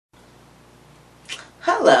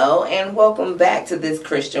Hello, and welcome back to this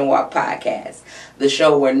Christian Walk podcast, the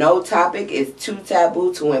show where no topic is too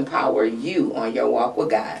taboo to empower you on your walk with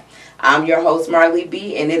God. I'm your host, Marley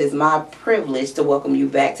B., and it is my privilege to welcome you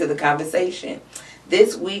back to the conversation.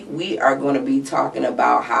 This week, we are going to be talking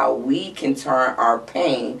about how we can turn our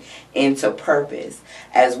pain into purpose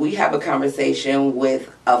as we have a conversation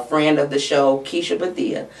with a friend of the show, Keisha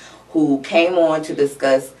Bethia, who came on to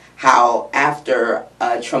discuss how after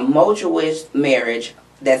a tumultuous marriage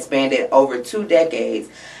that spanned over 2 decades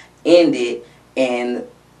ended in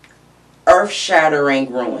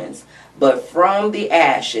earth-shattering ruins. But from the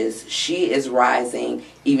ashes, she is rising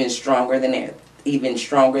even stronger than ever,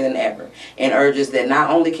 and urges that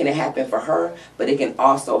not only can it happen for her, but it can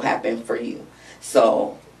also happen for you.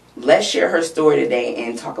 So let's share her story today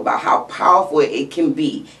and talk about how powerful it can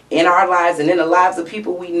be in our lives and in the lives of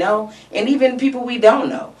people we know and even people we don't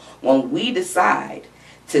know when we decide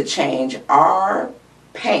to change our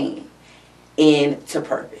pain into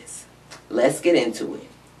purpose. Let's get into it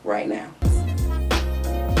right now.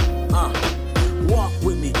 Walk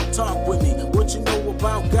with me, talk with me. What you know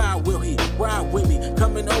about God? Will He ride with me?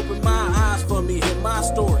 Come and open my eyes for me. Hear my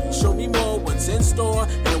story. Show me more what's in store.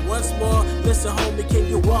 And once more, listen, homie, can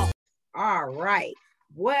you walk? All right.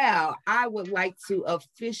 Well, I would like to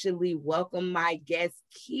officially welcome my guest,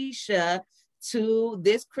 Keisha, to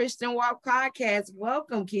this Christian Walk podcast.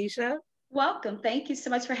 Welcome, Keisha. Welcome. Thank you so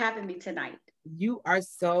much for having me tonight. You are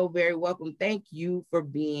so very welcome. Thank you for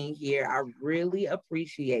being here. I really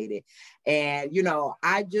appreciate it. And,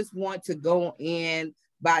 I just want to go in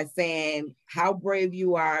by saying how brave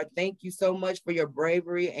you are. Thank you so much for your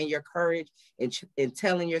bravery and your courage in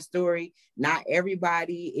telling your story. Not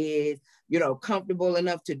everybody is, comfortable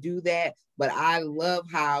enough to do that. But I love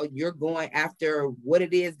how you're going after what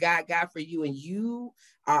it is God got for you. And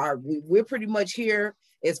we're pretty much here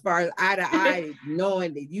as far as eye to eye,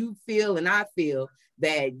 knowing that you feel and I feel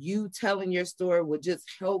that you telling your story will just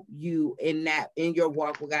help you in your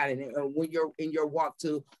walk with God and when you're in your walk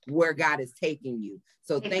to where God is taking you.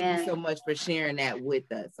 So Amen. Thank you so much for sharing that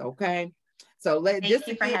with us. Okay. So Thank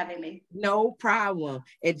you for having me. No problem.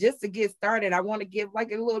 And just to get started, I want to give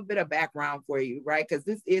like a little bit of background for you, right? Because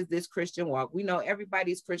this Christian walk. We know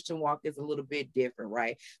everybody's Christian walk is a little bit different,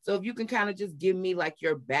 right? So if you can kind of just give me like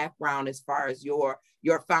your background as far as your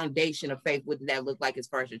foundation of faith, what did that look like as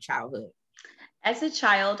far as your childhood? As a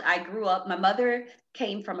child, I grew up, my mother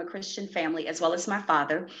came from a Christian family as well as my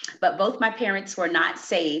father, but both my parents were not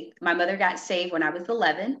saved. My mother got saved when I was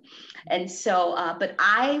 11. And so, but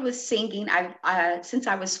I was singing, since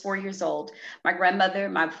I was 4 years old.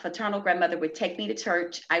 My fraternal grandmother would take me to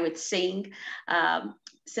church. I would sing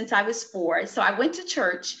since I was 4. So I went to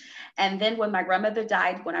church. And then when my grandmother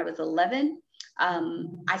died when I was 11,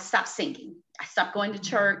 I stopped singing. I stopped going to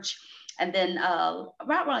church. And then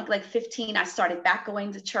around like 15, I started back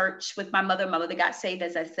going to church with my mother. My mother got saved,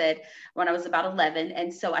 as I said, when I was about 11.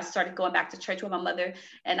 And so I started going back to church with my mother.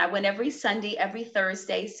 And I went every Sunday, every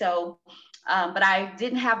Thursday. So, but I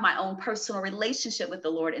didn't have my own personal relationship with the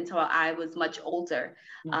Lord until I was much older.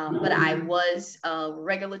 But I was a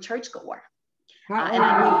regular churchgoer. And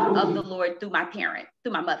I knew of the Lord through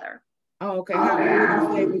my mother. Oh, okay. How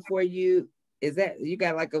old would you say before is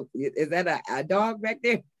that a dog back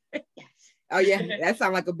there? Yes. Oh yeah, that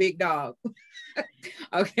sounds like a big dog.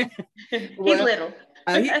 Okay. He's little.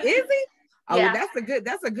 Is he? Oh, yeah. That's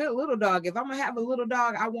a good little dog. If I'm gonna have a little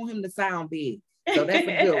dog, I want him to sound big. So that's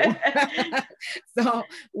a good one. So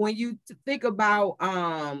when you think about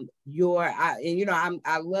I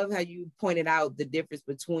love how you pointed out the difference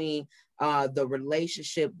between the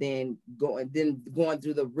relationship then going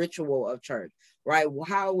through the ritual of church, right? Well,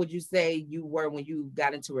 how would you say you were when you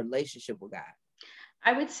got into a relationship with God?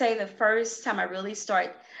 I would say the first time I really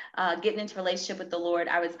start getting into relationship with the Lord,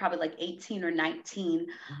 I was probably like 18 or 19.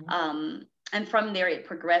 Mm-hmm. And from there it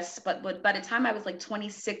progressed. But by the time I was like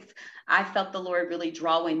 26, I felt the Lord really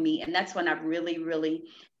drawing me. And that's when I really, really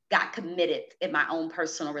got committed in my own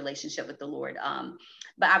personal relationship with the Lord.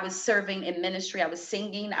 But I was serving in ministry. I was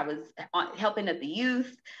singing. I was helping at the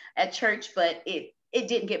youth at church. But it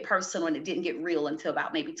didn't get personal and it didn't get real until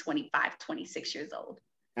about maybe 25, 26 years old.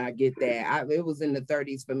 I get that. It was in the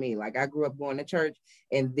 30s for me. Like I grew up going to church,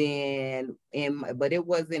 and then but it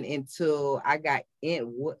wasn't until I got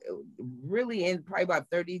really in probably about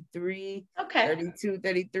 33, 32,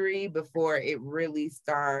 33 before it really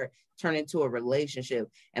started turning into a relationship.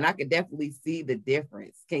 And I could definitely see the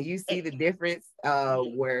difference. Can you see the difference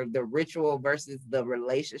where the ritual versus the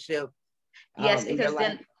relationship? Yes, because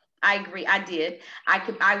then I agree. I did.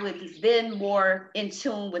 I was then more in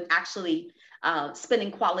tune with actually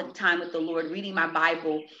spending quality time with the Lord, reading my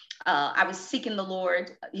Bible. I was seeking the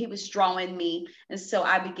Lord. He was drawing me. And so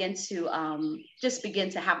I began to just begin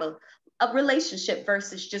to have a relationship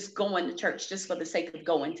versus just going to church just for the sake of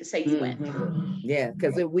going to say you went. Yeah,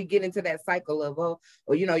 because if we get into that cycle of,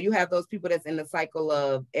 or you know, you have those people that's in the cycle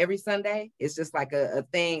of every Sunday, it's just like a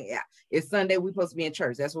thing. Yeah, it's Sunday, we're supposed to be in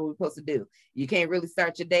church. That's what we're supposed to do. You can't really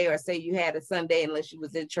start your day or say you had a Sunday unless you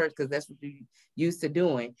was in church, because that's what you used to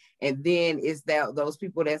doing. And then it's that those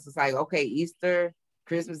people that's just like, okay, Easter,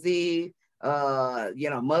 Christmas Eve, you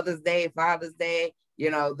know, Mother's Day, Father's Day, you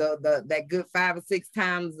know, that good 5 or 6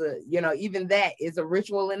 times, you know, even that is a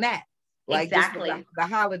ritual in that, like exactly. just the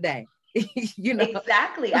holiday. You know,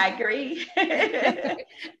 exactly. I agree.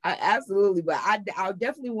 Absolutely. But I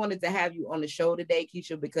definitely wanted to have you on the show today,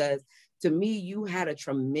 Keisha, because to me, you had a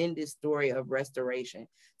tremendous story of restoration.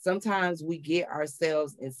 Sometimes we get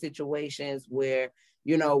ourselves in situations where,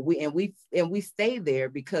 you know, we stay there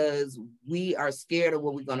because we are scared of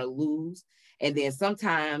what we're going to lose. And then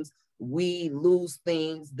sometimes we lose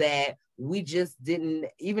things that we just didn't,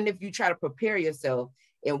 even if you try to prepare yourself,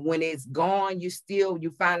 and when it's gone, you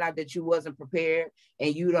find out that you wasn't prepared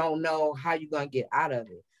and you don't know how you're going to get out of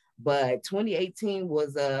it. But 2018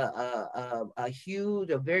 was a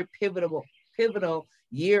huge, a very pivotal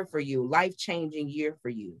year for you, life-changing year for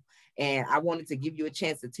you. And I wanted to give you a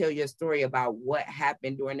chance to tell your story about what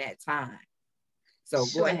happened during that time. So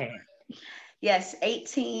Sure. Go ahead. Yes,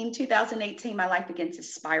 2018, my life began to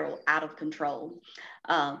spiral out of control.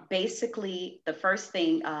 Basically, the first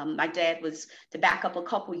thing, my dad was, to back up a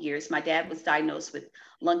couple years, my dad was diagnosed with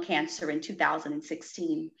lung cancer in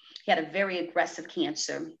 2016. He had a very aggressive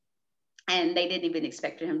cancer, and they didn't even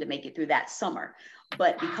expect him to make it through that summer.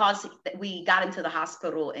 But because we got into the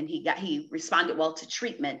hospital and he responded well to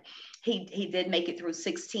treatment, he did make it through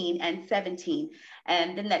 16 and 17.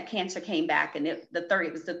 And then that cancer came back, and it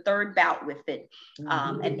was the third bout with it.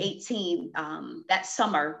 And 18, that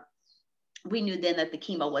summer, we knew then that the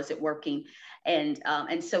chemo wasn't working.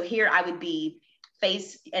 And so here I would be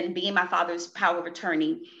faced, and being my father's power of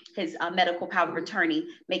attorney, his medical power of attorney,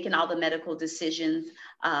 making all the medical decisions.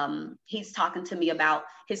 He's talking to me about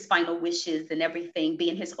his final wishes and everything.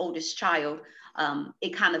 Being his oldest child,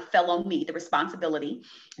 it kind of fell on me, the responsibility.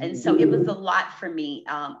 And so it was a lot for me.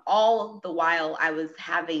 All the while I was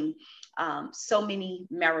having so many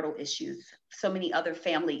marital issues, so many other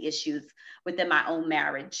family issues within my own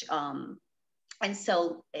marriage. And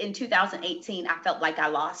so in 2018, I felt like I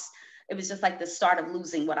lost. It was just like the start of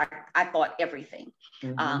losing what I thought everything.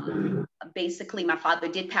 Basically, my father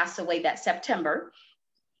did pass away that September.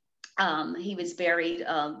 He was buried,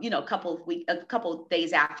 a couple of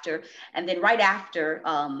days after. And then right after,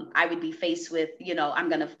 I would be faced with, I'm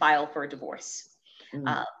going to file for a divorce.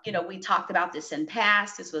 We talked about this in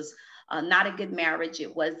past. This was not a good marriage.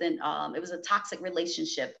 It wasn't, it was a toxic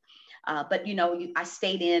relationship. But I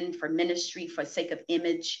stayed in for ministry, for sake of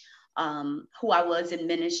image, who I was in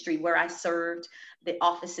ministry, where I served, the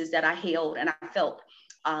offices that I held. And I felt,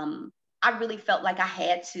 I really felt like I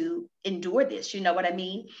had to endure this, you know what I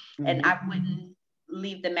mean? And I wouldn't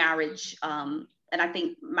leave the marriage. And I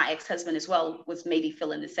think my ex-husband as well was maybe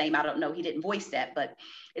feeling the same. I don't know. He didn't voice that, but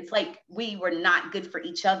it's like we were not good for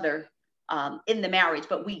each other in the marriage,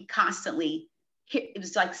 but we constantly, it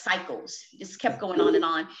was like cycles, just kept going on and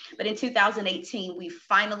on. But in 2018, we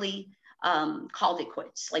finally called it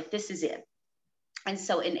quits. Like, this is it. And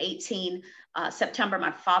so in 18, September,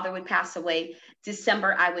 my father would pass away.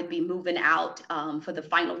 December, I would be moving out for the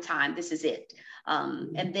final time. This is it.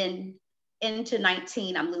 And then into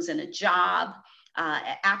 19, I'm losing a job.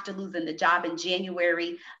 After losing the job in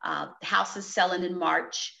January, the house is selling in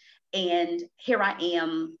March. And here I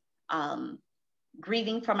am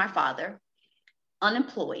grieving for my father,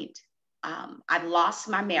 unemployed. I've lost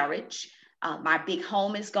my marriage. My big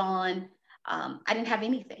home is gone. I didn't have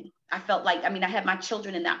anything. I felt like, I had my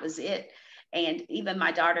children and that was it. And even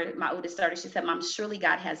my daughter, my oldest daughter, she said, Mom, surely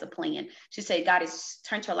God has a plan. She said, God has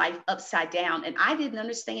turned her life upside down. And I didn't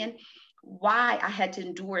understand why I had to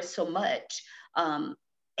endure so much. And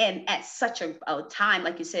at such a time,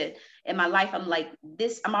 like you said, in my life, I'm like,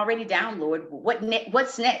 I'm already down, Lord.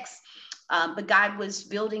 What's next? But God was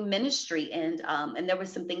building ministry, and there were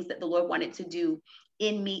some things that the Lord wanted to do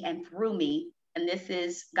in me and through me. And this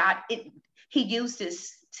is God. He used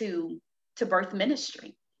this to birth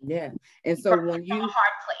ministry. Yeah. And so when you, a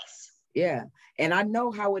hard place. Yeah. And I know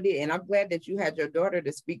how it is. And I'm glad that you had your daughter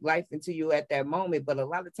to speak life into you at that moment. But a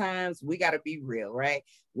lot of times we got to be real, right?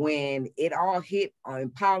 When it all hit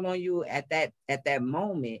and piled on you at that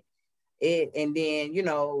moment, and then,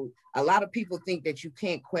 a lot of people think that you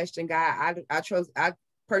can't question God. I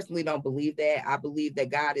personally don't believe that. I believe that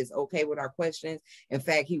God is okay with our questions. In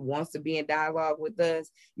fact, he wants to be in dialogue with us.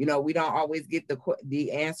 You know, we don't always get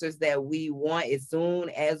the answers that we want as soon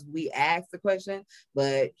as we ask the question,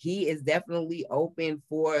 but he is definitely open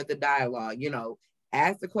for the dialogue. You know,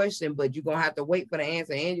 ask the question, but you're going to have to wait for the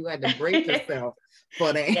answer, and you have to brace yourself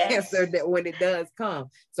for the answer that when it does come.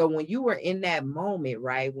 So when you were in that moment,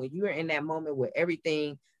 right, when you were in that moment where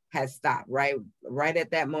everything has stopped, right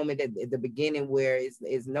at that moment at the beginning where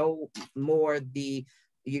it's no more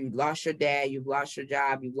you lost your dad, you've lost your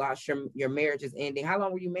job, you've lost your marriage is ending. How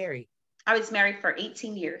long were you married? I was married for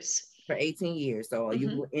 18 years. For 18 years. So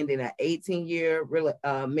you ended an 18-year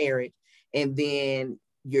marriage, and then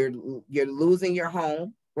you're losing your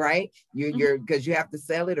home, right? You're because you have to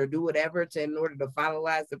sell it or do whatever in order to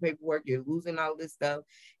finalize the paperwork. You're losing all this stuff.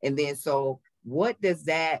 And then so what does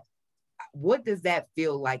that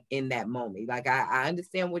feel like in that moment? Like I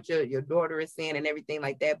understand what your daughter is saying and everything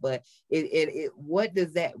like that, but what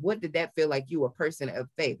did that feel like? You a person of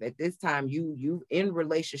faith at this time, you in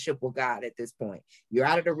relationship with God at this point, you're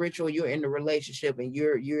out of the ritual, you're in the relationship, and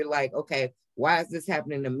you're like, okay, why is this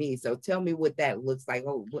happening to me? So tell me what that looks like.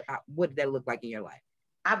 What did that look like in your life?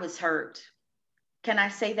 I was hurt. Can I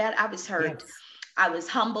say that? I was hurt. Yes. I was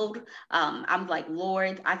humbled. I'm like,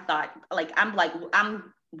 Lord, I thought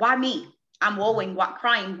why me? I'm woeing,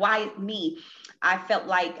 crying, why me? I felt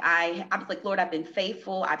like I was like, Lord, I've been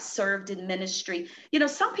faithful. I've served in ministry. You know,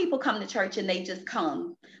 some people come to church and they just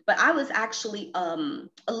come, but I was actually a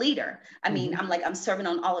leader. I mean, I'm serving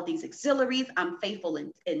on all of these auxiliaries. I'm faithful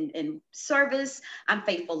in service. I'm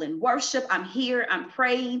faithful in worship. I'm here. I'm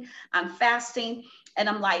praying. I'm fasting. And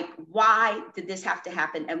I'm like, why did this have to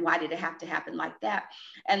happen? And why did it have to happen like that?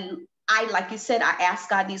 And like you said, I asked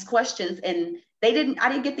God these questions, and I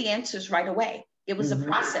didn't get the answers right away. It was a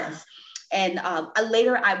process. And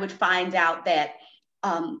later I would find out that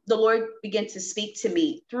the Lord began to speak to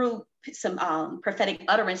me through some prophetic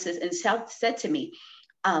utterances and said to me,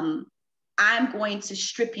 I'm going to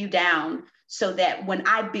strip you down so that when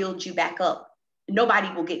I build you back up,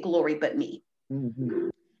 nobody will get glory but me.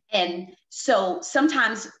 And so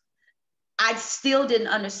sometimes I still didn't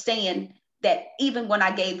understand that even when I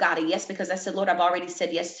gave God a yes, because I said, Lord, I've already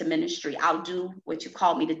said yes to ministry. I'll do what you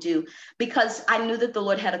called me to do, because I knew that the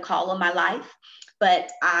Lord had a call on my life,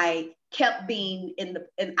 but I kept being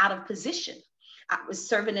out of position. I was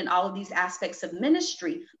serving in all of these aspects of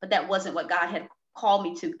ministry, but that wasn't what God had called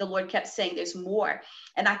me to. The Lord kept saying there's more.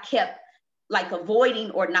 And I kept like avoiding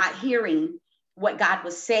or not hearing what God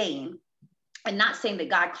was saying. And not saying that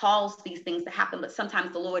God calls these things to happen, but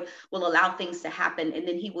sometimes the Lord will allow things to happen, and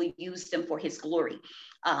then he will use them for his glory.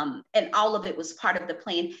 And all of it was part of the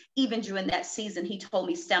plan. Even during that season, he told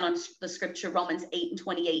me, stand on the scripture, Romans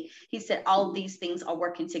 8:28. He said, all of these things are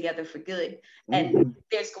working together for good. And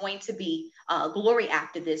there's going to be glory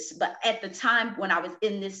after this. But at the time when I was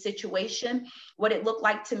in this situation, what it looked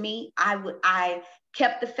like to me, I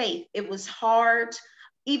kept the faith. It was hard.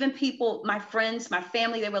 Even people, my friends, my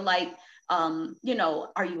family, they were like, you know,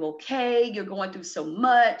 are you okay? You're going through so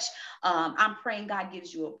much. I'm praying God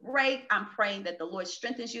gives you a break. I'm praying that the Lord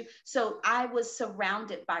strengthens you. So I was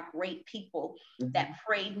surrounded by great people that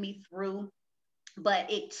prayed me through. But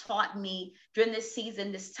it taught me during this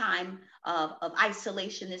season, this time of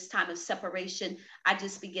isolation, this time of separation, I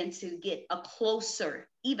just began to get a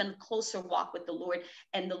even closer walk with the Lord.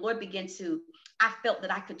 And the Lord I felt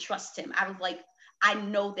that I could trust him. I was like, I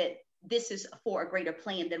know that this is for a greater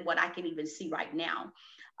plan than what I can even see right now.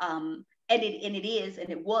 And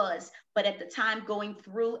it was, but at the time going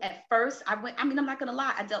through, at first I'm not going to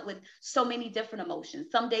lie, I dealt with so many different emotions.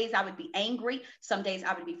 Some days I would be angry. Some days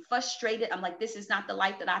I would be frustrated. I'm like, this is not the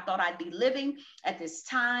life that I thought I'd be living at this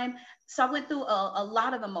time. So I went through a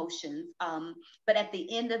lot of emotions. But at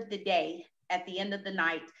the end of the day, at the end of the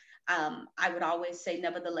night, I would always say,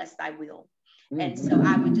 nevertheless, thy will. And so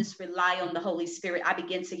I would just rely on the Holy Spirit. I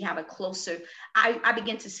began to have I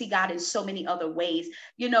began to see God in so many other ways.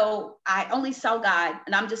 You know, I only saw God,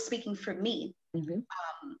 and I'm just speaking for me,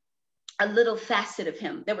 a little facet of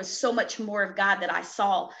him. There was so much more of God that I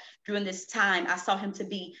saw during this time. I saw him to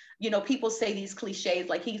be, you know, people say these cliches,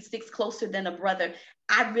 like he sticks closer than a brother.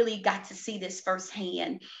 I really got to see this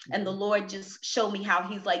firsthand. And the Lord just showed me how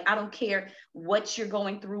he's like, I don't care what you're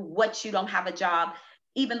going through, what you don't have a job.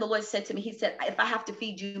 Even the Lord said to me, he said, if I have to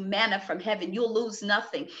feed you manna from heaven, you'll lose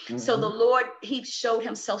nothing. So the Lord, he showed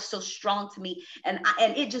himself so strong to me. And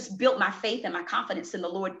it just built my faith and my confidence in the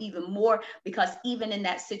Lord even more, because even in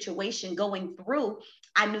that situation going through,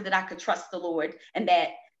 I knew that I could trust the Lord, and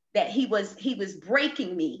that he was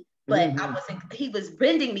breaking me but I wasn't, he was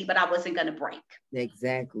bending me, but I wasn't going to break.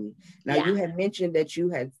 Exactly. Now you had mentioned that you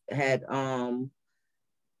had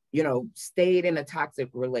you know, stayed in a toxic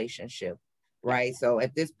relationship, right? So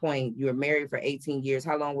at this point, you were married for 18 years.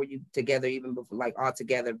 How long were you together, even before, like all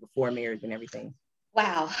together before marriage and everything?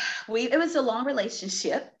 Wow, it was a long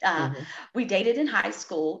relationship. We dated in high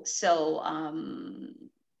school, so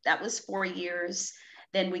that was 4 years.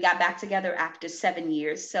 Then we got back together after 7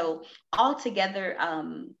 years. So altogether,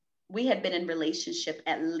 we had been in relationship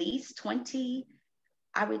at least 20,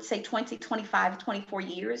 I would say 20, 25, 24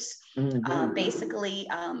 years. Basically,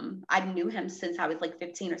 I knew him since I was like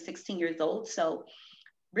 15 or 16 years old. So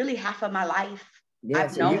really half of my life,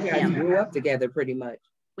 I've so known you guys him. grew up together pretty much.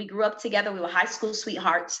 We grew up together. We were high school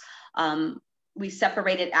sweethearts. We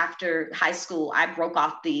separated after high school. I broke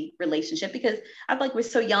off the relationship because I'm like, we're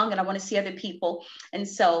so young and I want to see other people. And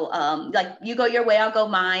so like, you go your way, I'll go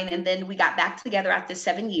mine. And then we got back together after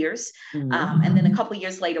 7 years. And then a couple of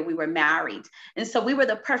years later, we were married. And so we were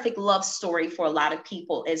the perfect love story for a lot of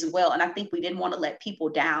people as well. And I think we didn't want to let people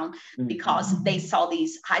down because they saw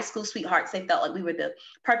these high school sweethearts. They felt like we were the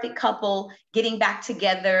perfect couple getting back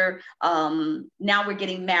together. Now we're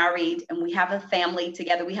getting married and we have a family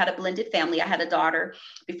together. We had a blended family. I had a daughter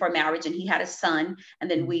before marriage and he had a son,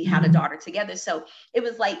 and then we had a daughter together. So it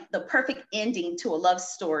was like the perfect ending to a love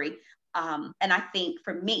story. And I think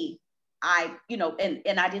for me, I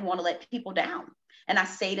didn't want to let people down. And I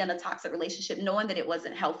stayed in a toxic relationship knowing that it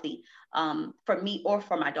wasn't healthy for me or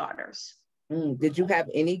for my daughters. Did you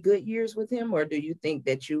have any good years with him, or do you think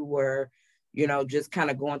that you were, you know, just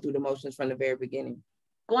kind of going through the motions from the very beginning?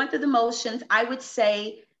 Going through the motions, I would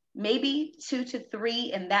say maybe 2 to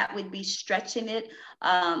 3, and that would be stretching it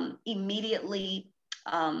immediately.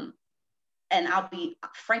 And I'll be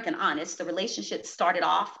frank and honest, the relationship started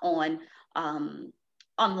off on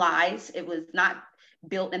lies. It was not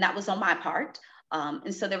built, and that was on my part.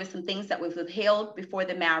 And so there were some things that were withheld before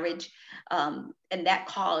the marriage, and that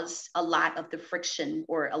caused a lot of the friction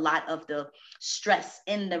or a lot of the stress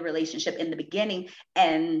in the relationship in the beginning.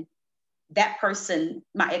 And that person,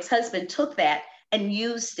 my ex-husband, took that and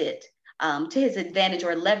used it to his advantage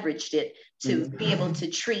or leveraged it to be able to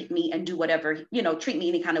treat me and do whatever, treat me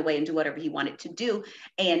any kind of way and do whatever he wanted to do.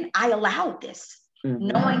 And I allowed this,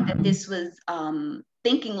 knowing that this was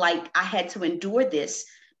thinking like I had to endure this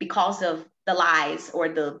because of the lies or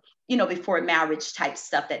the, before marriage type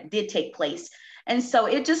stuff that did take place. And so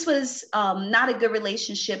it just was not a good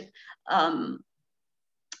relationship. And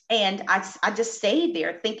I just stayed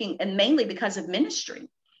there thinking, and mainly because of ministry.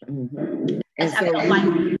 And so, I felt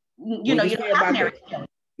like, you don't have marriage.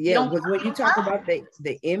 When you talk about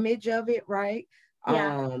the image of it, right?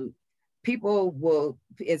 Yeah. People will,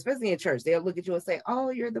 especially in church, they'll look at you and say,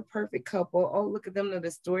 oh, you're the perfect couple. Oh, look at them, they're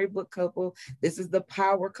the storybook couple. This is the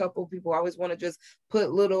power couple. People always want to just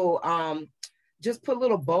put little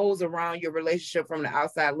bows around your relationship from the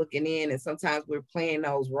outside looking in. And sometimes we're playing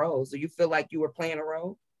those roles. Do you feel like you were playing a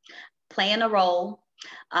role? Playing a role.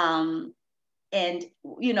 And,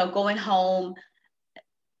 going home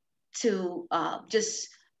to just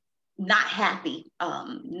not happy,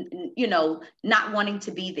 not wanting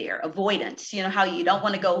to be there, avoidance, how you don't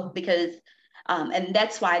want to go because, and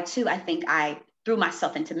that's why too, I think I threw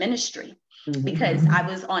myself into ministry because I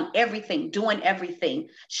was on everything, doing everything,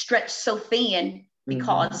 stretched so thin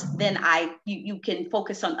because then you can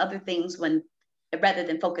focus on other things rather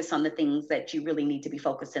than focus on the things that you really need to be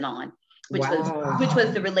focusing on. Which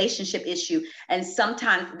was the relationship issue. And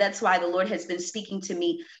sometimes that's why the Lord has been speaking to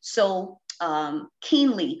me so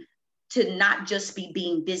keenly to not just be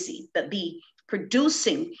being busy, but be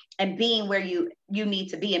producing and being where you need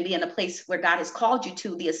to be and be in a place where God has called you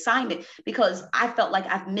to, the assignment, because I felt like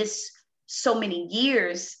I've missed so many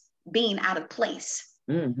years being out of place.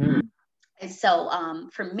 And so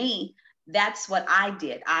for me, that's what I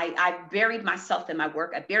did. I buried myself in my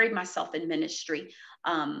work. I buried myself in ministry.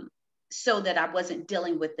 So that I wasn't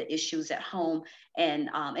dealing with the issues at home. And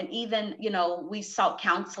even, we sought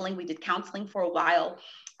counseling. We did counseling for a while,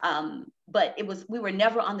 but we were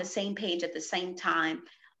never on the same page at the same time.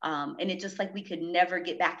 And it just like, we could never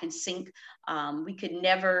get back in sync. We could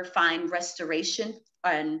never find restoration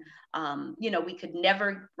and, we could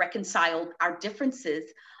never reconcile our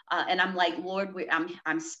differences. And I'm like, Lord,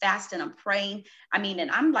 I'm fasting, I'm praying.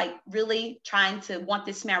 And I'm like really trying to want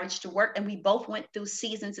this marriage to work. And we both went through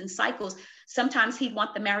seasons and cycles. Sometimes he'd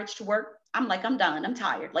want the marriage to work. I'm like, I'm done, I'm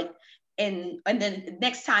tired. Like, and then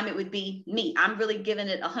next time it would be me. I'm really giving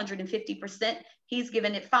it 150%. He's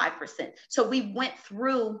giving it 5%. So we went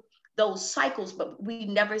through those cycles, but we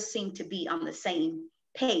never seemed to be on the same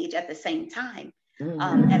page at the same time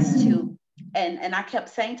as to And I kept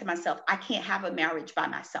saying to myself, I can't have a marriage by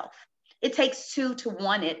myself. It takes two to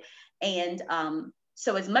want it. And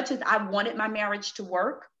so as much as I wanted my marriage to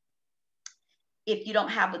work, if you don't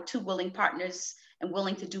have two willing partners and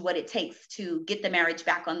willing to do what it takes to get the marriage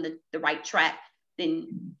back on the right track,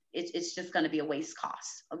 then it's just going to be a waste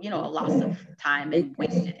cost, a loss of time and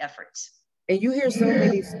wasted efforts. And you hear so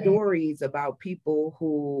many stories about people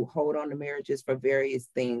who hold on to marriages for various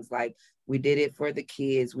things. Like, we did it for the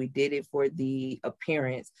kids. We did it for the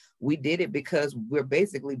appearance. We did it because we're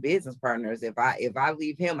basically business partners. If I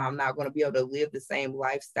leave him, I'm not going to be able to live the same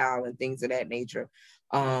lifestyle and things of that nature.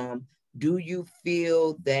 Do you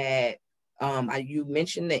feel that, you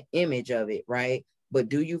mentioned the image of it, right? But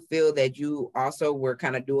do you feel that you also were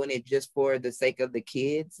kind of doing it just for the sake of the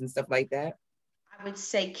kids and stuff like that? I would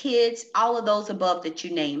say kids, all of those above that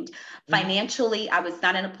you named. Financially, I was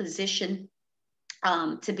not in a position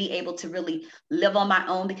to be able to really live on my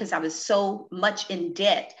own because I was so much in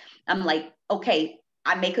debt. I'm like, okay,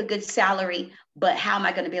 I make a good salary, but how am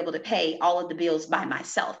I going to be able to pay all of the bills by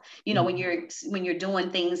myself? When you're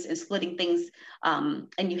doing things and splitting things,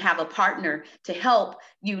 and you have a partner to help,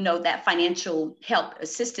 that financial help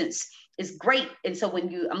assistance is great. And so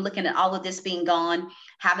I'm looking at all of this being gone,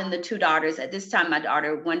 having the two daughters at this time, my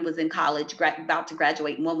daughter, one was in college, about to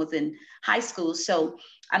graduate, and one was in high school. So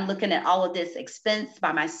I'm looking at all of this expense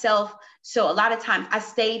by myself. So a lot of times I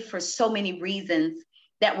stayed for so many reasons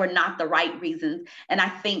that were not the right reasons. And I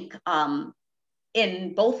think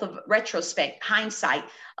in both of retrospect, hindsight,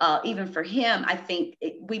 even for him, I think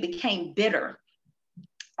we became bitter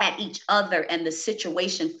at each other and the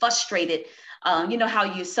situation, frustrated. How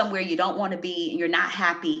you somewhere you don't want to be and you're not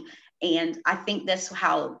happy. And I think that's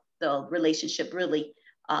how the relationship really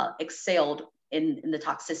excelled in the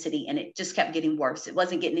toxicity, and it just kept getting worse. It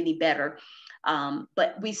wasn't getting any better.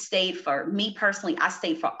 But we stayed, for me personally, I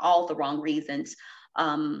stayed for all the wrong reasons.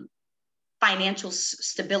 Financial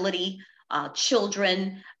stability,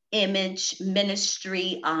 children, image,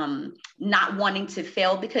 ministry, not wanting to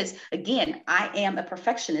fail, because again, I am a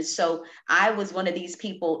perfectionist. So I was one of these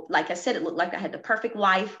people, like I said, it looked like I had the perfect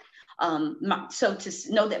life. So to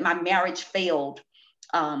know that my marriage failed,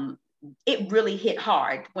 it really hit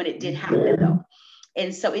hard when it did happen though.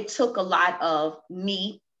 And so it took a lot of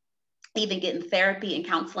me even getting therapy and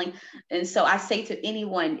counseling. And so I say to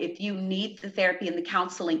anyone, if you need the therapy and the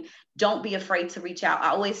counseling, don't be afraid to reach out. I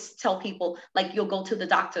always tell people, like, you'll go to the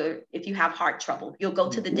doctor if you have heart trouble. You'll go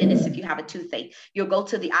to the dentist if you have a toothache. You'll go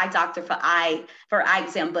to the eye doctor for eye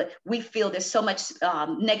exam. But we feel there's so much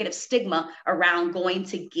negative stigma around going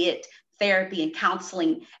to get therapy and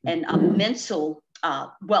counseling and mental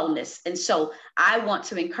wellness. And so I want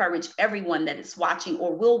to encourage everyone that is watching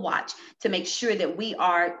or will watch to make sure that we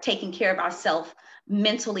are taking care of ourselves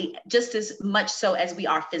mentally just as much so as we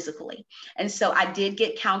are physically. And so I did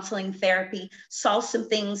get counseling, therapy, saw some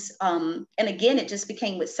things. And again, it just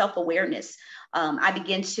became with self-awareness. I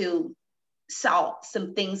began to saw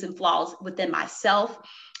some things and flaws within myself,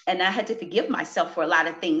 and I had to forgive myself for a lot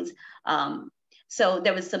of things. So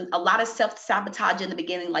there was a lot of self-sabotage in the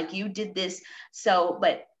beginning, like, you did this. So,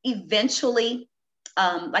 but eventually,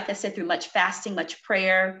 like I said, through much fasting, much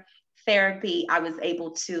prayer, therapy, I was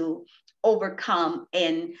able to overcome,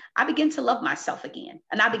 and I began to love myself again.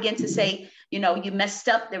 And I began to say, you messed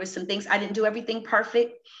up. There were some things, I didn't do everything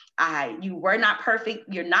perfect. You were not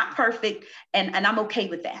perfect. You're not perfect. And I'm okay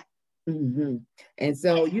with that. Mm-hmm. And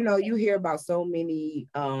so, you hear about so many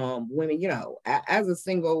women, as a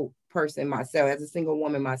single person myself, as a single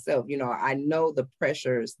woman myself, I know the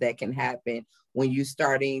pressures that can happen when you're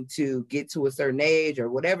starting to get to a certain age or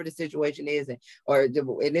whatever the situation is. And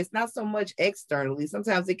it's not so much externally.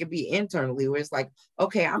 Sometimes it can be internally, where it's like,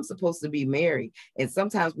 okay, I'm supposed to be married. And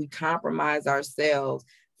sometimes we compromise ourselves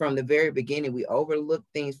from the very beginning. We overlook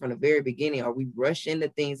things from the very beginning, or we rush into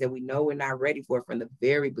things that we know we're not ready for from the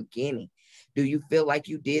very beginning. Do you feel like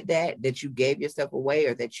you did that you gave yourself away,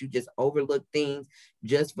 or that you just overlooked things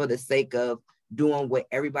just for the sake of doing what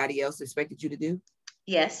everybody else expected you to do?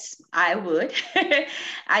 Yes, I would.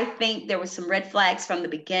 I think there were some red flags from the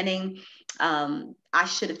beginning. I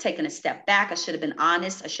should have taken a step back. I should have been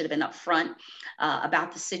honest. I should have been upfront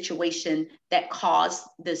about the situation that caused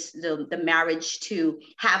the marriage to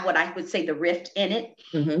have what I would say the rift in it.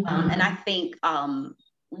 Mm-hmm. And I think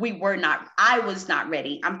I was not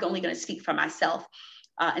ready. I'm only going to speak for myself.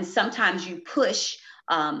 And sometimes you push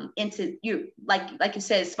into you, like you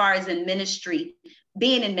said, as far as in ministry,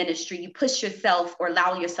 being in ministry, you push yourself or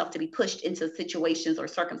allow yourself to be pushed into situations or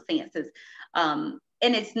circumstances.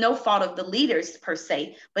 And it's no fault of the leaders per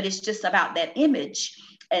se, but it's just about that image.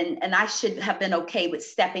 And I should have been okay with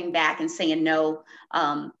stepping back and saying no.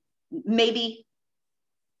 maybe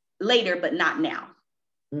later, but not now.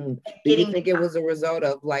 Do you think it was a result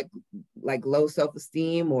of like low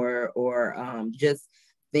self-esteem or just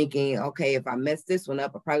thinking, okay, if I mess this one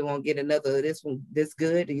up, I probably won't get another of this one this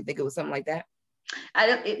good? Do you think it was something like that?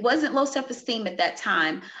 It wasn't low self-esteem at that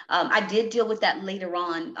time. I did deal with that later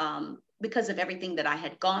on because of everything that I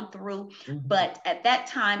had gone through. Mm-hmm. But at that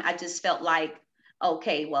time, I just felt like,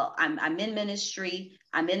 okay, well, I'm in ministry,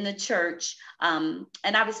 I'm in the church, and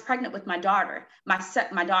I was pregnant with my daughter, my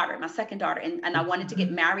second daughter, and I wanted to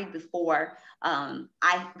get married before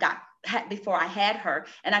before I had her.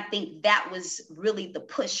 And I think that was really the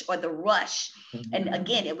push or the rush. Mm-hmm. And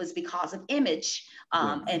again, it was because of image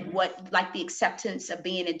and what, like the acceptance of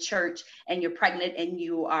being in church and you're pregnant and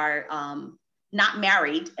you are not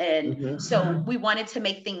married. And so we wanted to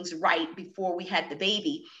make things right before we had the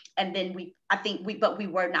baby. And then but we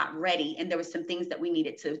were not ready. And there were some things that we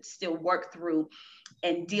needed to still work through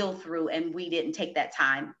and deal through. And we didn't take that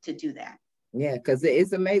time to do that. Yeah, because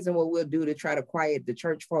it's amazing what we'll do to try to quiet the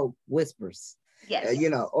church folk whispers. Yes.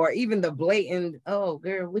 Or even the blatant, oh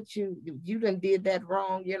girl, what you done did that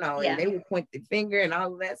wrong, and they will point the finger and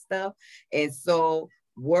all of that stuff. And so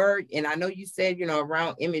and I know you said,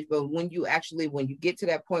 around image, but when you get to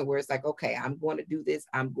that point where it's like, okay, I'm going to do this,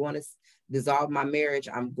 I'm going to dissolve my marriage,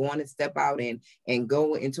 I'm going to step out and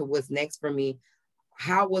go into what's next for me.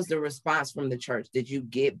 How was the response from the church? Did you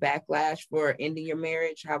get backlash for ending your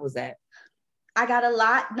marriage? How was that? I got a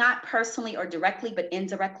lot, not personally or directly, but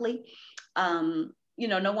indirectly. No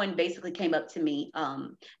one basically came up to me.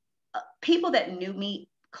 People that knew me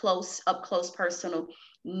up close, personal,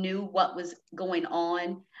 knew what was going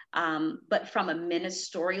on. But from a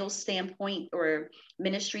ministerial standpoint or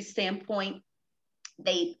ministry standpoint,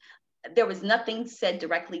 there was nothing said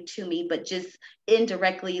directly to me, but just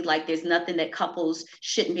indirectly, like there's nothing that couples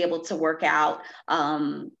shouldn't be able to work out.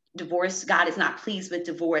 Divorce, God is not pleased with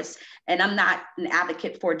divorce. And I'm not an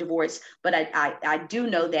advocate for divorce, but I do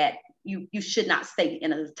know that you should not stay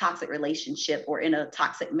in a toxic relationship or in a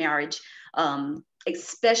toxic marriage,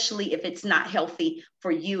 especially if it's not healthy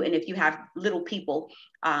for you. And if you have little people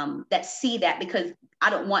that see that, because I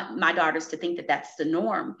don't want my daughters to think that that's the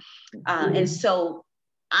norm. And so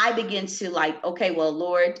I begin to like, okay, well,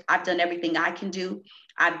 Lord, I've done everything I can do.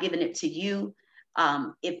 I've given it to you.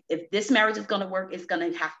 If this marriage is going to work, it's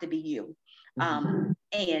going to have to be you.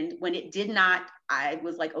 And when it did not, I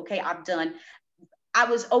was like, okay, I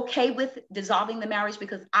was okay with dissolving the marriage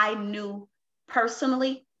because I knew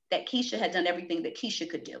personally that Keisha had done everything that Keisha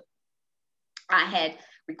could do. I had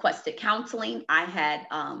requested counseling. I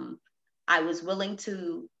was willing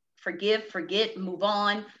to forgive, forget, move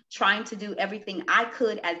on, trying to do everything I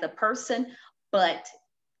could as a person. But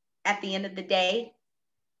at the end of the day,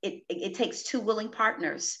 it takes two willing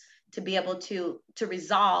partners to be able to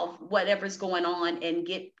resolve whatever's going on and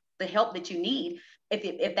get the help that you need.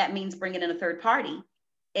 If that means bringing in a third party.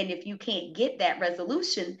 And if you can't get that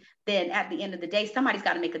resolution, then at the end of the day, somebody's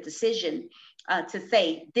got to make a decision to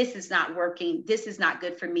say, this is not working. This is not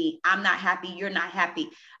good for me. I'm not happy. You're not happy.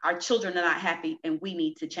 Our children are not happy. And we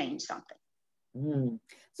need to change something.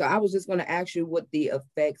 So I was just going to ask you what the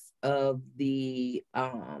effects of the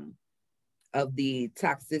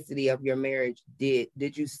toxicity of your marriage did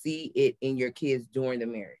you see it in your kids during the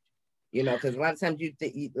marriage? Because a lot of times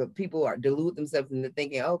people delude themselves into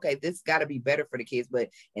thinking, okay, this got to be better for the kids,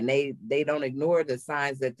 and they don't ignore the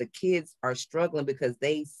signs that the kids are struggling because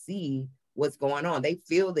they see what's going on. They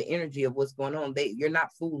feel the energy of what's going on. You're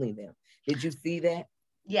not fooling them. Did you see that?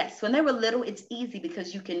 Yes, when they were little, it's easy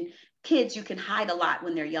because you can hide a lot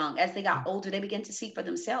when they're young. As they got older, they begin to see for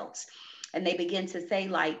themselves, and they begin to say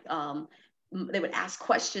like, they would ask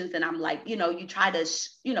questions, and I'm like, you try to,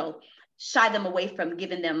 shy them away from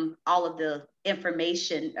giving them all of the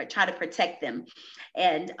information or try to protect them.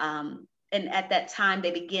 And at that time,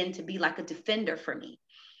 they begin to be like a defender for me,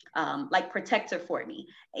 like protector for me.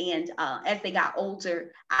 And as they got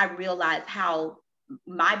older, I realized how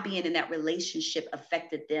my being in that relationship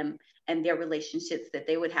affected them and their relationships that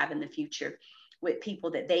they would have in the future with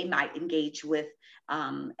people that they might engage with.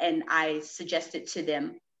 And I suggested to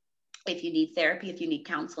them, if you need therapy, if you need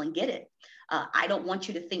counseling, get it. I don't want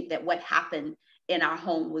you to think that what happened in our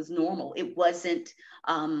home was normal. It wasn't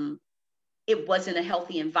a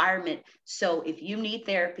healthy environment. So if you need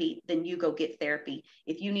therapy, then you go get therapy.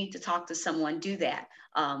 If you need to talk to someone, do that.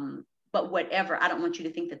 But whatever, I don't want you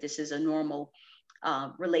to think that this is a normal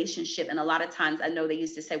relationship. And a lot of times I know they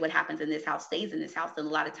used to say what happens in this house stays in this house. And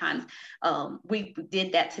a lot of times we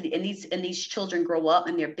did that and these children grow up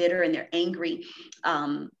and they're bitter and they're angry.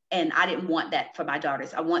 And I didn't want that for my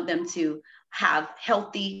daughters. I want them to have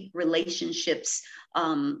healthy relationships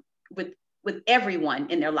with everyone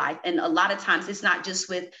in their life. And a lot of times it's not just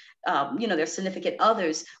with, their significant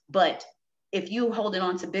others, but if you holding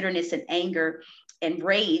on to bitterness and anger and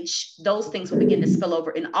rage, those things will begin to spill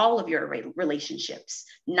over in all of your relationships,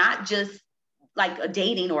 not just like a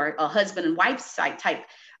dating or a husband and wife type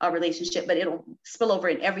relationship, but it'll spill over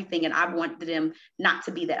in everything. And I want them not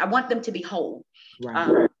to be that. I want them to be whole,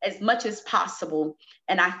 right, as much as possible.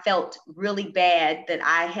 And I felt really bad that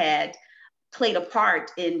I had played a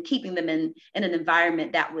part in keeping them in an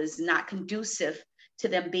environment that was not conducive to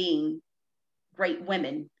them being great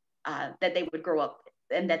women that they would grow up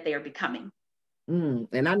and that they are becoming.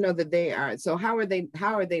 And I know that they are. So how are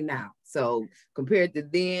they now? So compared to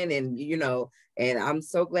then, and and I'm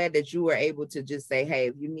so glad that you were able to just say, hey,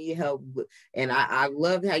 if you need help. And I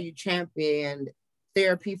loved how you championed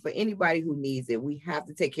therapy for anybody who needs it. We have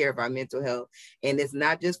to take care of our mental health, and it's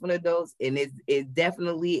not just for adults, and it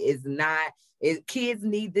definitely is not. Kids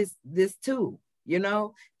need this too,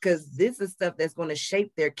 because this is stuff that's going to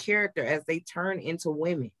shape their character as they turn into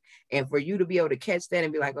women. And for you to be able to catch that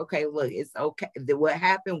and be like, okay, look, it's okay. What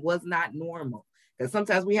happened was not normal. Because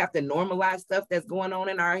sometimes we have to normalize stuff that's going on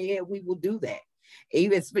in our head. We will do that.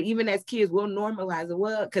 Even as kids, we'll normalize it.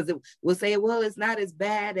 Well, because we'll say, well, it's not as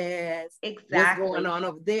bad as what's going on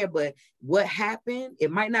over there. But what happened, it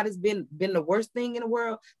might not have been the worst thing in the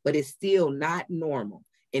world, but it's still not normal.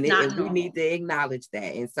 And we need to acknowledge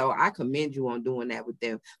that. And so I commend you on doing that with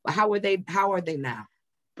them. But how are they now?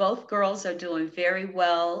 Both girls are doing very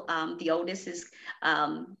well. The oldest is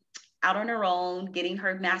out on her own, getting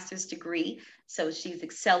her master's degree. So she's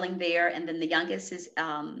excelling there. And then the youngest is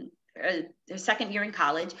their second year in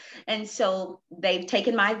college. And so they've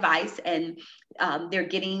taken my advice, and they're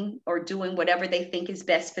getting or doing whatever they think is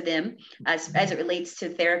best for them as it relates to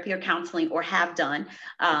therapy or counseling, or have done.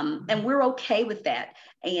 And we're okay with that.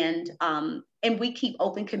 And we keep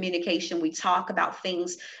open communication. We talk about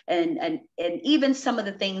things, and even some of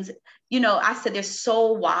the things, I said, they're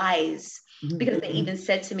so wise, because they even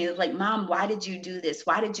said to me, like, Mom, why did you do this?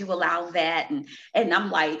 Why did you allow that? And I'm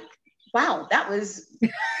like, wow, that was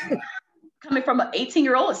coming from an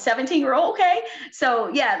 18-year-old, a 17-year-old. Okay. So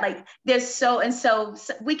yeah, like so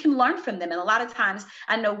we can learn from them. And a lot of times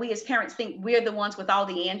I know we as parents think we're the ones with all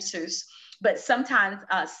the answers, but sometimes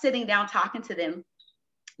sitting down, talking to them,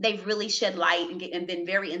 they've really shed light and been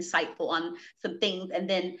very insightful on some things. And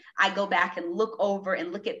then I go back and look over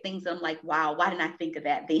and look at things. And I'm like, wow, why didn't I think of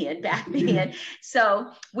that back then?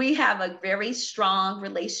 So we have a very strong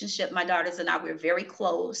relationship. My daughters and I, we're very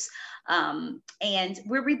close. And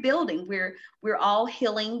we're rebuilding. We're all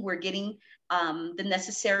healing. We're getting the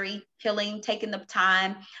necessary healing, taking the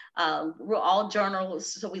time. We're all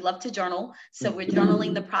journalists, so we love to journal. So we're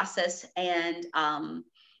journaling the process, and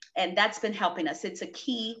that's been helping us. It's a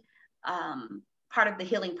key part of the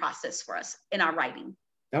healing process for us in our writing.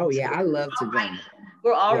 Oh yeah, I love to journal.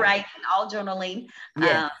 We're all writing, all journaling.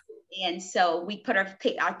 Yeah. And so we put our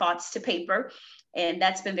thoughts to paper, and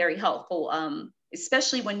that's been very helpful.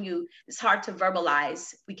 Especially when it's hard to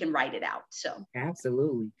verbalize, we can write it out. So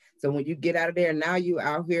absolutely. So when you get out of there, now you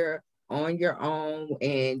out here on your own,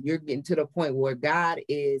 and you're getting to the point where God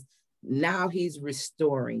is, now he's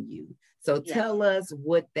restoring you. So tell us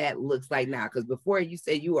what that looks like now. Because before you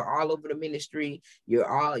said you were all over the ministry, you're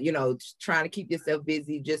all, trying to keep yourself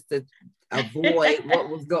busy just to avoid what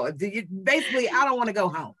was going. Basically, I don't want to go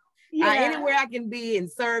home. Anywhere I can be and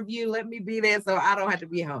serve you, let me be there so I don't have to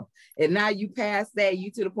be home. And now you pass that,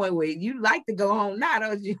 you to the point where you like to go home now,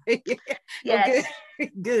 don't you? Yes.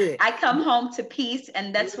 Good. I come home to peace,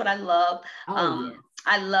 and that's what I love. Yes.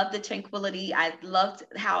 I love the tranquility. I loved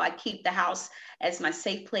how I keep the house as my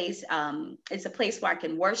safe place. It's a place where I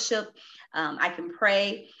can worship, I can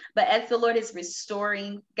pray. But as the Lord is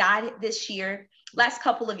restoring, God, this year, last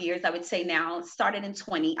couple of years, I would say now, started in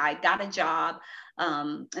 20, I got a job.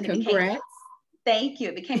 And thank you.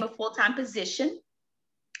 It became a full-time position.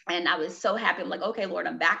 And I was so happy. I'm like, okay, Lord,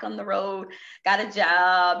 I'm back on the road, got a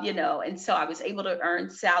job, and so I was able to earn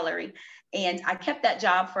salary. And I kept that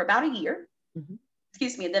job for about a year.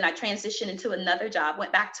 Excuse me. And then I transitioned into another job,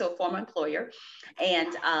 went back to a former employer.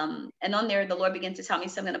 And on there, the Lord began to tell me,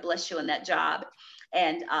 so I'm going to bless you in that job.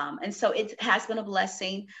 And so it has been a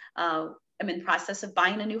blessing. I'm in the process of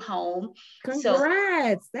buying a new home.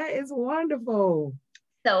 Congrats. That is wonderful.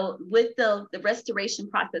 So with the restoration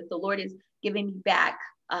process, the Lord is giving me back,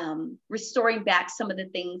 restoring back some of the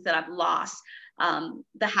things that I've lost.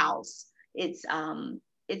 The house, it's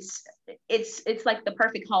like the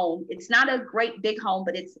perfect home. It's not a great big home,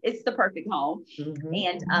 but it's the perfect home.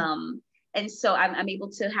 And so I'm able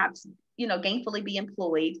to have, gainfully be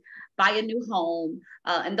employed, buy a new home.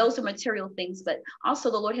 And those are material things, but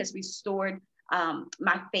also the Lord has restored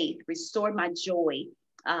my faith, restored my joy.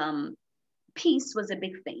 Peace was a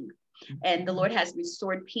big thing. And the Lord has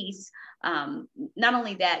restored peace. Not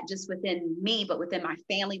only that, just within me, but within my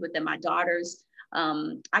family, within my daughters.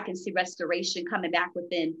 I can see restoration coming back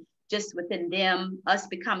within them, us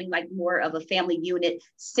becoming like more of a family unit,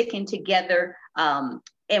 sticking together.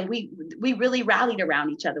 And we really rallied around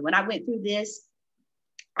each other. When I went through this,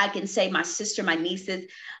 I can say my sister, my nieces,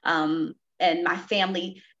 and my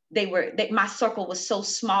family, my circle was so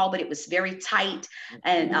small, but it was very tight,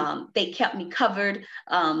 and they kept me covered.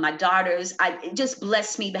 My daughters, it just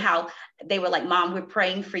blessed me how they were like, Mom, we're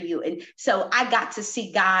praying for you. And so I got to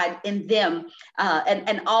see God in them,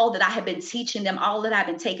 and all that I had been teaching them, all that I've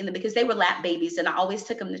been taking them, because they were lap babies and I always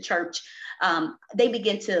took them to church. They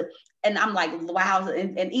began to, and I'm like, wow.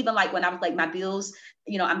 And even like when I was like, my bills,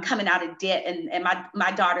 I'm coming out of debt, and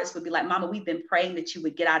my daughters would be like, Mama, we've been praying that you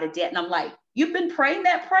would get out of debt. And I'm like, you've been praying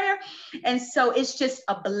that prayer? And so it's just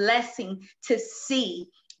a blessing to see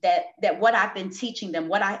that what I've been teaching them,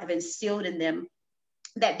 what I have instilled in them,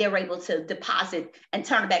 that they're able to deposit and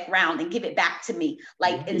turn it back around and give it back to me.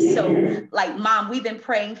 And so like, Mom, we've been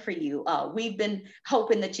praying for you. We've been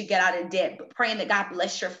hoping that you get out of debt, but praying that God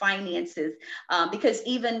bless your finances. Because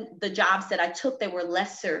even the jobs that I took, they were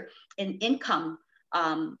lesser in income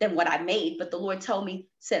than what I made. But the Lord told me,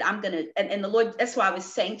 said, I'm going to, and the Lord, that's why I was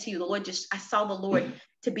saying to you, the Lord I saw the Lord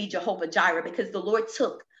to be Jehovah Jireh, because the Lord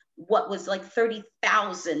took what was like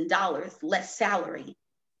 $30,000 less salary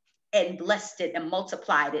and blessed it and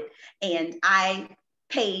multiplied it. And I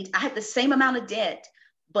had the same amount of debt,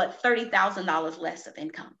 but $30,000 less of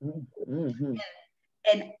income. Mm-hmm.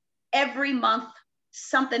 And every month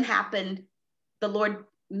something happened, the Lord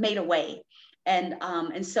made a way.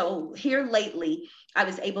 And so here lately, I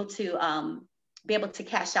was able to be able to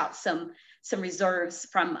cash out some reserves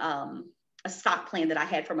from a stock plan that I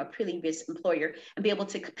had from a previous employer, and be able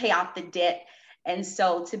to pay off the debt. And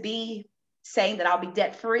so to be saying that I'll be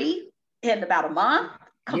debt free in about a month,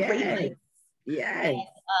 completely. Yes.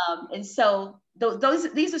 And so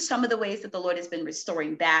these are some of the ways that the Lord has been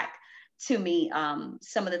restoring back to me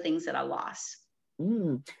some of the things that I lost.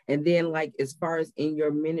 And then, like, as far as in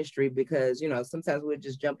your ministry, because sometimes we'll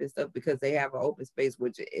just jump in stuff because they have an open space,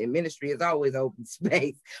 which in ministry is always open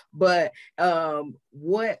space. But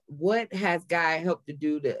what has God helped to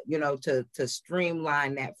do to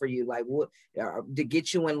streamline that for you? Like, what to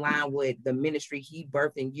get you in line with the ministry He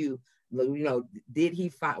birthed in you?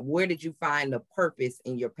 Where did you find the purpose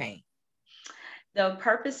in your pain? The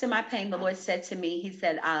purpose in my pain, the Lord said to me, He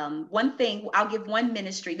said, one thing, I'll give one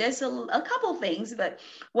ministry. There's a couple things, but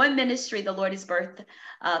one ministry the Lord has birthed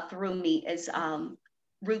through me is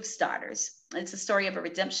Ruth's Daughters. It's a story of a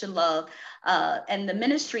redemption love. And the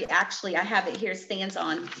ministry, actually, I have it here, stands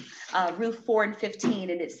on Ruth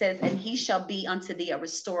 4:15, and it says, and he shall be unto thee a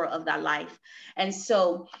restorer of thy life. And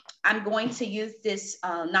so I'm going to use this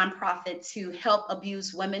nonprofit to help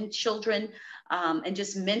abused women, children, and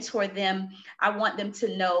just mentor them. I want them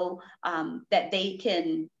to know that they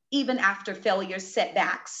can, even after failure,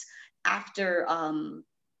 setbacks, after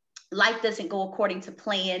life doesn't go according to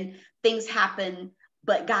plan, things happen,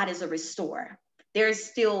 but God is a restorer. There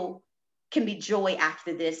still can be joy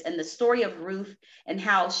after this. And the story of Ruth and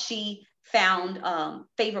how she found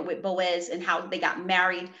favor with Boaz, and how they got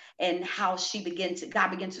married, and how God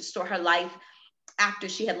began to restore her life after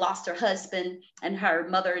she had lost her husband, and her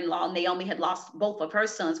mother-in-law, Naomi, had lost both of her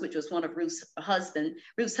sons, which was one of Ruth's husband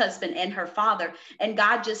and her father. And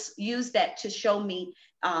God just used that to show me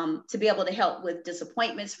to be able to help with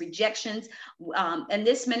disappointments, rejections. And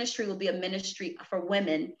this ministry will be a ministry for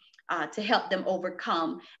women to help them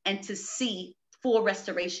overcome and to see full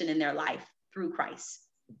restoration in their life through Christ.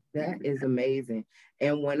 That is amazing.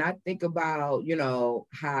 And when I think about,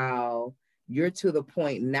 how you're to the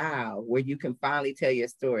point now where you can finally tell your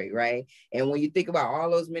story, right? And when you think about all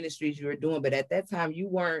those ministries you were doing, but at that time you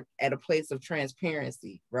weren't at a place of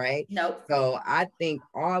transparency, right? Nope. So I think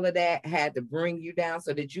all of that had to bring you down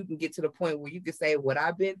so that you can get to the point where you can say, what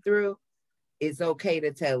I've been through, it's okay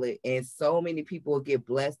to tell it. And so many people get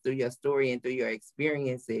blessed through your story and through your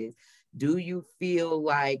experiences. Do you feel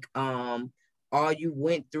like all you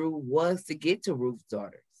went through was to get to Ruth's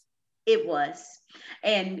Daughters? It was.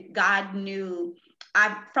 And God knew.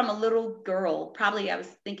 From a little girl, probably I was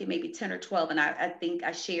thinking maybe 10 or 12, and I think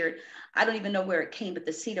I shared, I don't even know where it came, but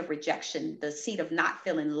the seed of rejection, the seed of not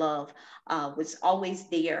feeling love was always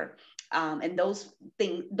there. And those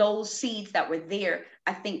seeds that were there,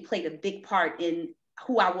 I think played a big part in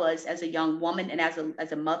who I was as a young woman and as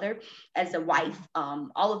a mother, as a wife,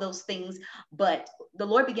 all of those things. But the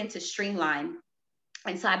Lord began to streamline.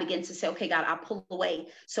 And so I began to say, okay, God, I'll pull away.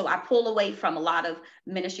 So I pull away from a lot of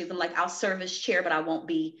ministries. I'm like, I'll serve as chair, but I won't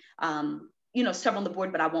be, serve on the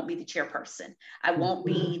board, but I won't be the chairperson. I won't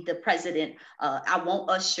be the president. I won't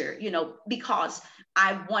usher, because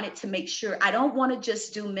I wanted to make sure. I don't want to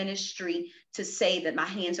just do ministry to say that my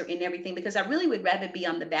hands are in everything, because I really would rather be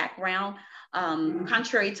on the background,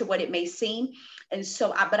 contrary to what it may seem. And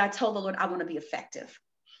so, but I told the Lord, I want to be effective.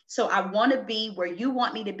 So I want to be where you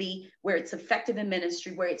want me to be, where it's effective in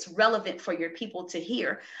ministry, where it's relevant for your people to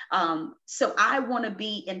hear. So I want to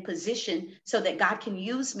be in position so that God can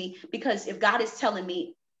use me, because if God is telling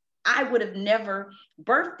me, I would have never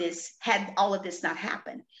birthed this had all of this not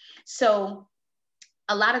happened. So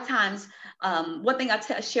a lot of times, one thing I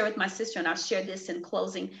share with my sister, and I'll share this in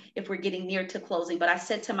closing if we're getting near to closing, but I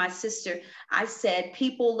said to my sister, I said,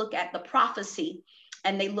 people look at the prophecy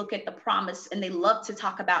and they look at the promise, and they love to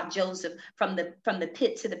talk about Joseph from the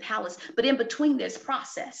pit to the palace, but in between there's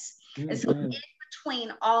process. Mm-hmm. And so in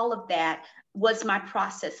between all of that was my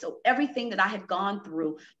process. So everything that I had gone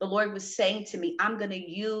through, the Lord was saying to me, I'm going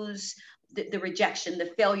to use the rejection, the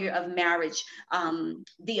failure of marriage,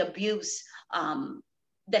 the abuse,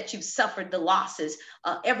 that you've suffered, the losses,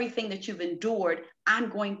 everything that you've endured. I'm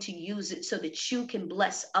going to use it so that you can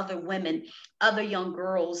bless other women, other young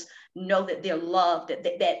girls, know that they're loved,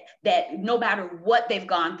 that no matter what they've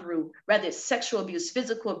gone through, whether it's sexual abuse,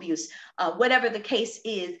 physical abuse, whatever the case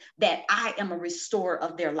is, that I am a restorer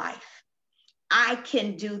of their life. I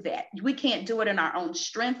can do that. We can't do it in our own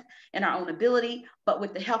strength and our own ability, but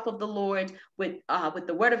with the help of the Lord, with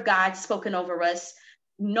the word of God spoken over us,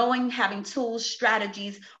 knowing, having tools,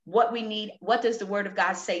 strategies, what we need, what does the word of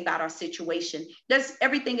God say about our situation?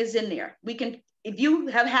 Everything is in there. We can, if you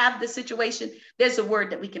have the situation, there's a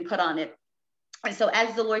word that we can put on it. And so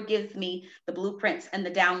as the Lord gives me the blueprints and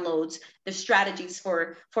the downloads, the strategies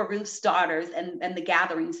for Ruth's Daughters and the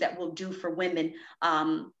gatherings that we'll do for women,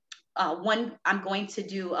 one, I'm going to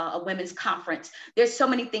do a women's conference. There's so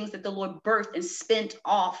many things that the Lord birthed and spent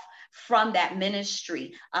off from that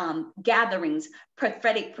ministry, gatherings,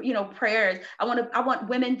 prophetic, prayers. I want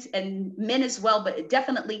women and men as well, but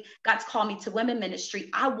definitely God's called me to women ministry.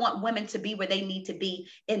 I want women to be where they need to be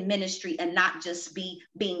in ministry and not just be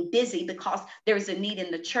being busy, because there's a need in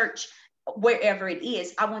the church wherever it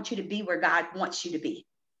is. I want you to be where God wants you to be,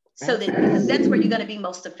 so that that's where you're going to be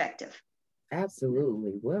most effective.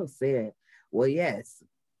 Absolutely. Well said. Well, yes.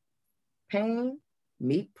 Pain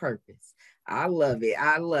meet purpose. I love it.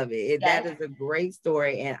 I love it. Yes. That is a great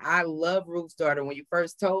story. And I love Ruth's Daughter. When you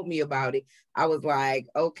first told me about it, I was like,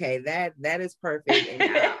 okay, that is perfect. And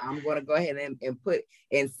I'm going to go ahead and put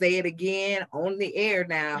and say it again on the air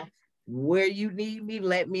now. Where you need me,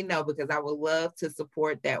 let me know, because I would love to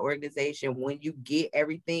support that organization. When you get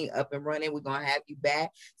everything up and running, we're going to have you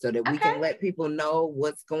back so that we can let people know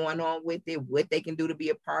what's going on with it, what they can do to be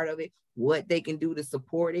a part of it, what they can do to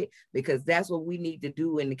support it, because that's what we need to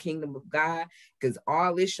do in the kingdom of God. Because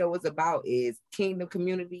all this show is about is kingdom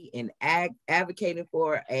community and advocating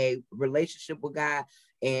for a relationship with God,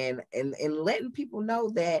 and letting people know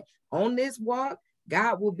that on this walk,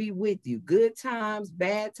 God will be with you, good times,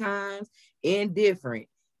 bad times, indifferent,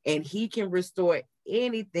 and he can restore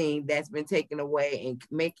anything that's been taken away and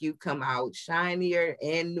make you come out shinier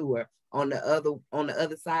and newer on the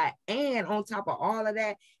other side. And on top of all of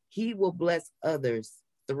that, he will bless others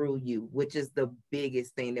through you, which is the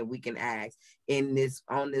biggest thing that we can ask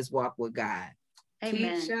on this walk with God.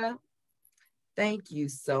 Amen. Keisha, thank you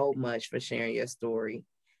so much for sharing your story.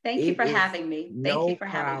 Thank you for having me. Thank you for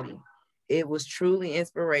having me. It was truly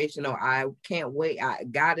inspirational. I can't wait.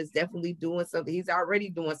 God is definitely doing something. He's already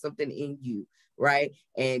doing something in you, right?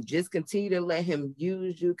 And just continue to let him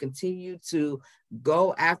use you. Continue to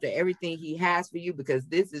go after everything he has for you, because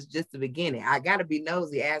this is just the beginning. I got to be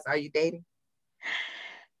nosy. Ask, are you dating?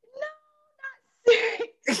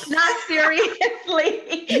 Not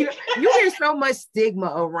seriously. You hear so much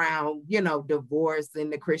stigma around, divorce in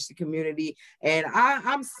the Christian community. And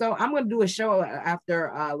I'm going to do a show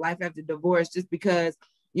after Life After Divorce, just because,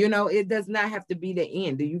 it does not have to be the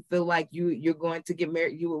end. Do you feel like you're going to get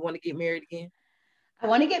married? You would want to get married again? I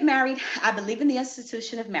want to get married. I believe in the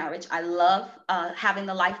institution of marriage. I love having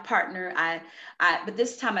a life partner. But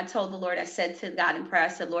this time I told the Lord, I said to God in prayer, I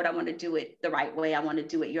said, Lord, I want to do it the right way. I want to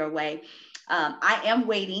do it your way. I am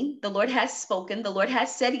waiting. The Lord has spoken. The Lord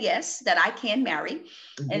has said yes, that I can marry.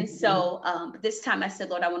 Mm-hmm. And so this time I said,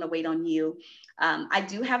 Lord, I want to wait on you. I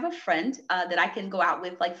do have a friend that I can go out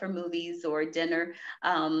with, like for movies or dinner.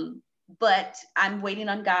 but I'm waiting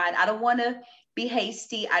on God. I don't want to be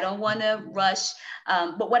hasty. I don't want to rush.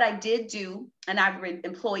 But what I did do, and I would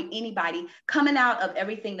employ anybody coming out of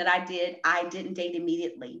everything that I didn't date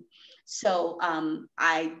immediately. So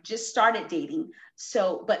I just started dating.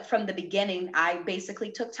 So, but from the beginning, I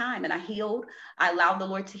basically took time and I healed. I allowed the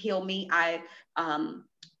Lord to heal me.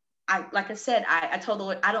 Like I said, I told the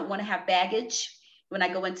Lord, I don't want to have baggage when I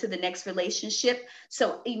go into the next relationship.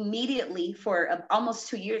 So immediately for almost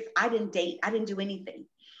 2 years, I didn't date. I didn't do anything.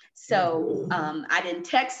 So I didn't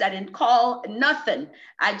text, I didn't call, nothing.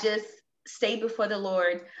 I just stayed before the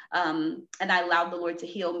Lord, and I allowed the Lord to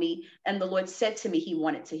heal me. And the Lord said to me, he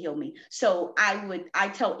wanted to heal me. So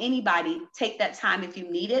I tell anybody, take that time if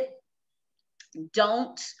you need it.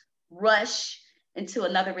 Don't rush into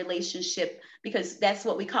another relationship, because that's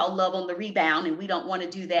what we call love on the rebound. And we don't want to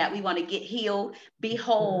do that. We want to get healed, be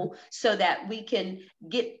whole, so that we can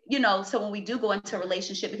get, so when we do go into a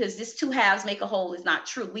relationship, because this two halves make a whole is not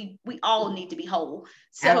true. We all need to be whole.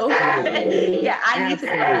 So yeah, I need to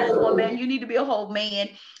be a whole woman. You need to be a whole man.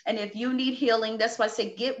 And if you need healing, that's why I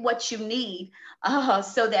say, get what you need,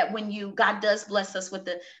 so that when God does bless us with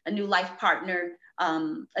a new life partner,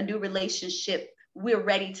 a new relationship, we're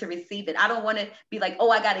ready to receive it. I don't want to be like, oh,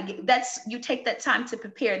 I got to get, you take that time to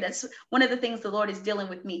prepare. That's one of the things the Lord is dealing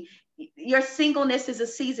with me. Your singleness is a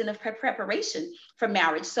season of preparation for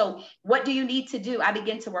marriage. So what do you need to do? I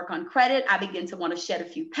begin to work on credit. I begin to want to shed a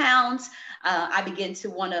few pounds. I begin to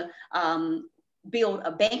want to build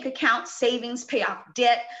a bank account, savings, pay off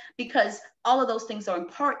debt, because all of those things are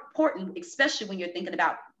important, especially when you're thinking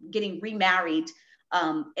about getting remarried.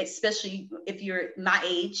 Especially if you're my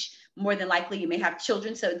age, more than likely you may have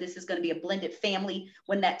children. So this is going to be a blended family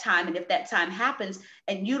when that time, and if that time happens,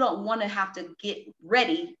 and you don't want to have to get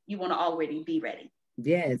ready, you want to already be ready.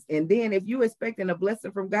 Yes. And then if you're expecting a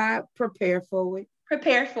blessing from God, prepare for it.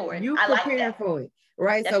 Prepare for it. You prepare for it.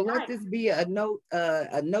 Right. That's so right. let this be a note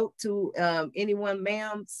to anyone,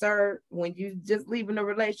 ma'am, sir, when you just leaving a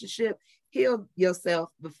relationship, heal yourself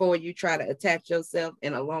before you try to attach yourself,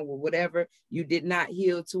 and along with whatever you did not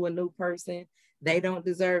heal to a new person. They don't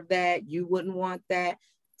deserve that. You wouldn't want that.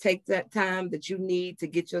 Take that time that you need to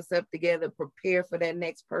get yourself together, prepare for that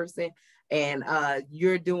next person. And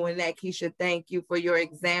you're doing that, Keisha. Thank you for your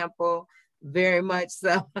example. Very much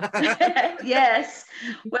so. Yes.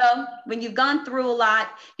 Well, when you've gone through a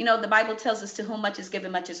lot, the Bible tells us to whom much is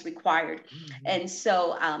given, much is required. Mm-hmm. And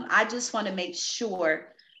so I just want to make sure,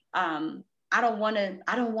 I don't want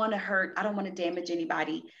to hurt. I don't want to damage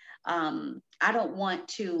anybody. I don't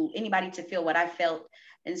want anybody to feel what I felt.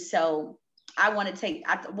 And so I wanted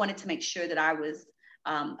to make sure that I was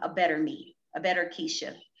a better me, a better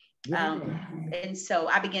Keisha. And so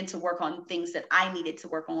I began to work on things that I needed to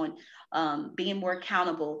work on, being more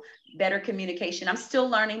accountable, better communication. I'm still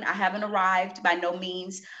learning. I haven't arrived by no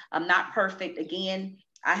means. I'm not perfect. Again,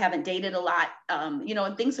 I haven't dated a lot,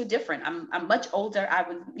 and things are different. I'm much older. I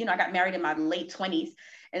got married in my late 20s.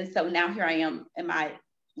 And so now here I am in my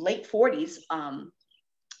late 40s,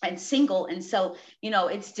 and single. And so,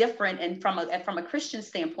 it's different. And from a Christian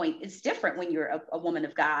standpoint, it's different when you're a woman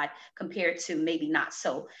of God compared to maybe not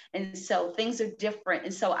so. And so things are different.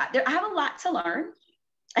 And so I have a lot to learn.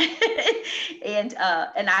 and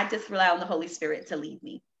I just rely on the Holy Spirit to lead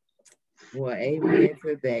me. Well, amen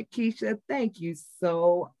to that. Keisha, thank you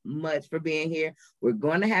so much for being here. We're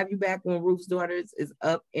going to have you back when Ruth's Daughters is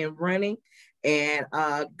up and running. And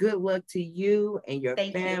good luck to you and your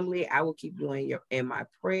family. I will keep you in my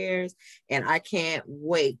prayers. And I can't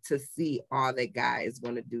wait to see all that God is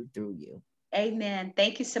going to do through you. Amen.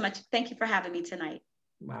 Thank you so much. Thank you for having me tonight.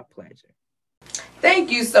 My pleasure.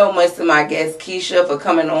 Thank you so much to my guest, Keisha, for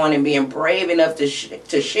coming on and being brave enough to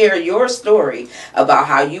share your story about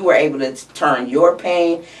how you were able to turn your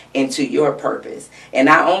pain into your purpose. And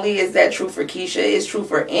not only is that true for Keisha, it's true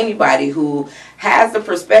for anybody who has the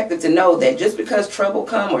perspective to know that just because trouble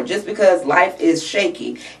comes or just because life is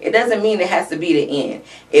shaky, it doesn't mean it has to be the end.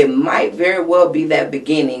 It might very well be that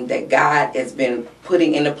beginning that God has been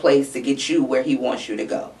putting into place to get you where he wants you to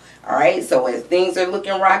go. All right, so as things are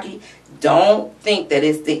looking rocky, don't think that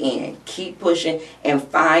it's the end. Keep pushing and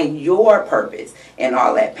find your purpose in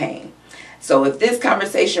all that pain. So if this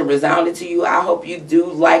conversation resounded to you, I hope you do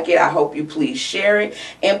like it. I hope you please share it.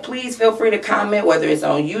 And please feel free to comment, whether it's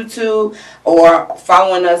on YouTube or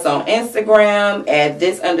following us on Instagram at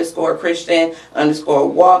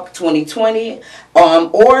this_Christian_walk 2020.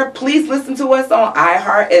 Or please listen to us on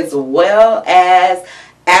iHeart as well as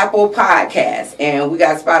Apple Podcasts, and we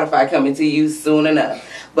got Spotify coming to you soon enough.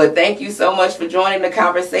 But thank you so much for joining the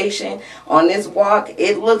conversation on this walk.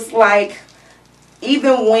 It looks like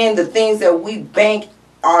even when the things that we bank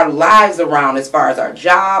our lives around as far as our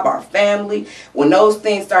job, our family, when those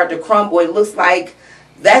things start to crumble, it looks like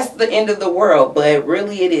that's the end of the world, but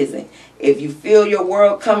really it isn't. If you feel your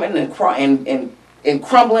world coming and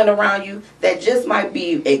crumbling around you, that just might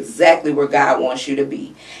be exactly where God wants you to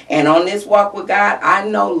be. And on this walk with God, I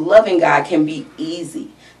know loving God can be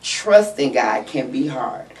easy. Trusting God can be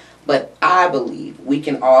hard. But I believe we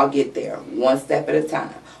can all get there one step at a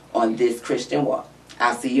time on this Christian walk.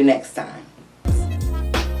 I'll see you next time.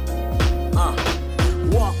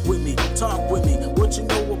 Walk with me, talk with me. What you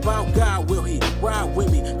know about God, will he ride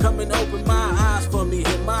with me? Come and open my eyes for me,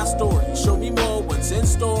 hear my story. Show me more what's in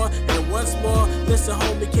store. And once more, listen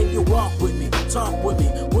homie, can you walk with me, talk with me?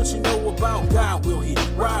 What you know about God, will he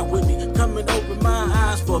ride with me? Come and open my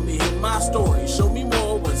eyes for me, hear my story. Show me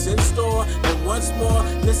more what's in store. And once more,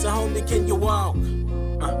 listen homie, can you walk?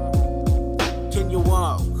 Can you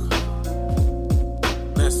walk?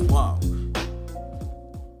 Let's walk.